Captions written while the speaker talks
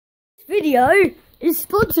video is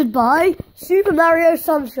sponsored by Super Mario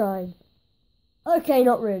Sunshine. Okay,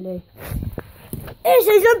 not really. This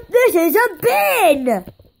is a bin.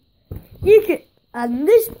 And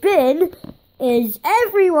this bin is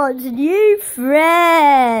everyone's new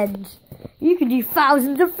friend. You can do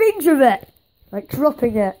thousands of things with it, like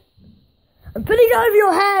dropping it and putting it over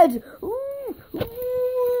your head.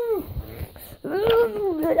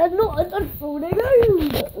 I'm falling over.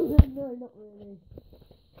 No, not really.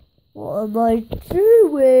 What am I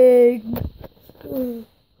doing?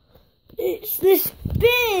 It's this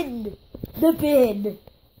bin. The bin.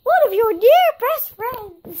 One of your new best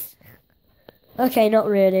friends. Okay, not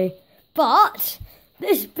really. But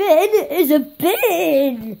this bin is a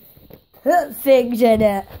bin. Put things in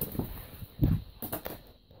it.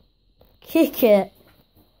 Kick it.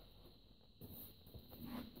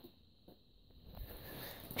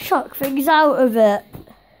 Chuck things out of it.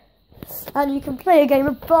 And you can play a game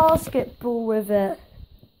of basketball with it.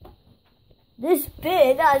 This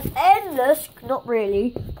bin has endless, not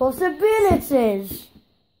really, possibilities.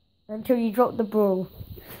 Until you drop the ball.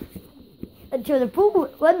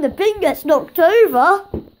 When the bin gets knocked over,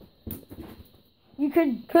 you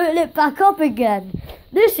can put it back up again.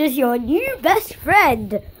 This is your new best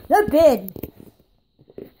friend, the bin.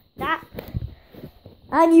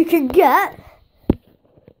 And you can get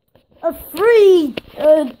a free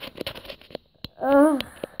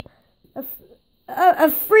a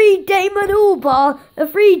free Damon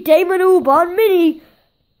Albarn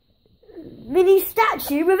mini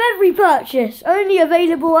statue with every purchase. Only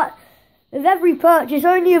available at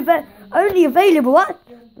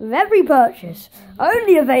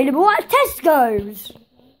Tesco's.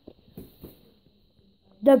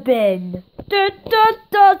 The bin. Da, da,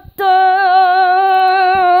 da, da.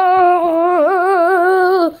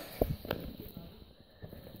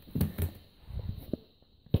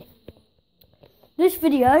 This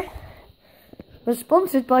video was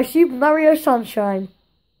sponsored by Super Mario Sunshine.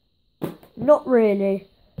 Not really.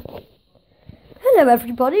 Hello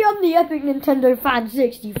everybody, I'm the Epic Nintendo Fan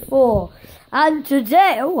 64. And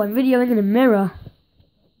today, I'm videoing in a mirror.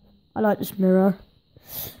 I like this mirror.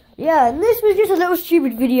 Yeah, and this was just a little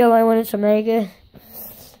stupid video I wanted to make.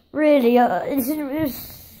 Really,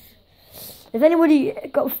 if anybody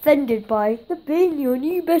got offended by the bin, your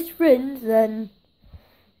new best friend, then,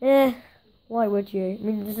 why would you? I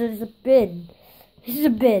mean, this is a bin. This is a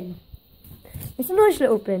bin. It's a nice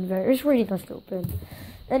little bin, though. It's a really nice little bin.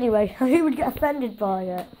 Anyway, who would get offended by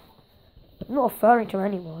it? I'm not referring to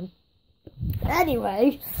anyone.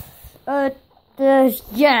 Anyway,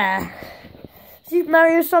 yeah. Super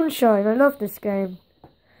Mario Sunshine, I love this game.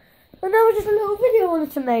 And that was just a little video I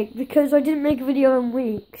wanted to make, because I didn't make a video in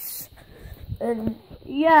weeks. And,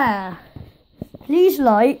 yeah. Please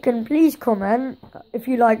like, and please comment, if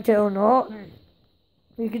you liked it or not.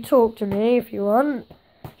 You can talk to me if you want.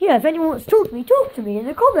 Yeah, if anyone wants to talk to me in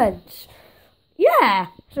the comments. Yeah.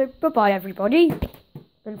 So, bye-bye, everybody.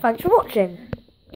 And thanks for watching.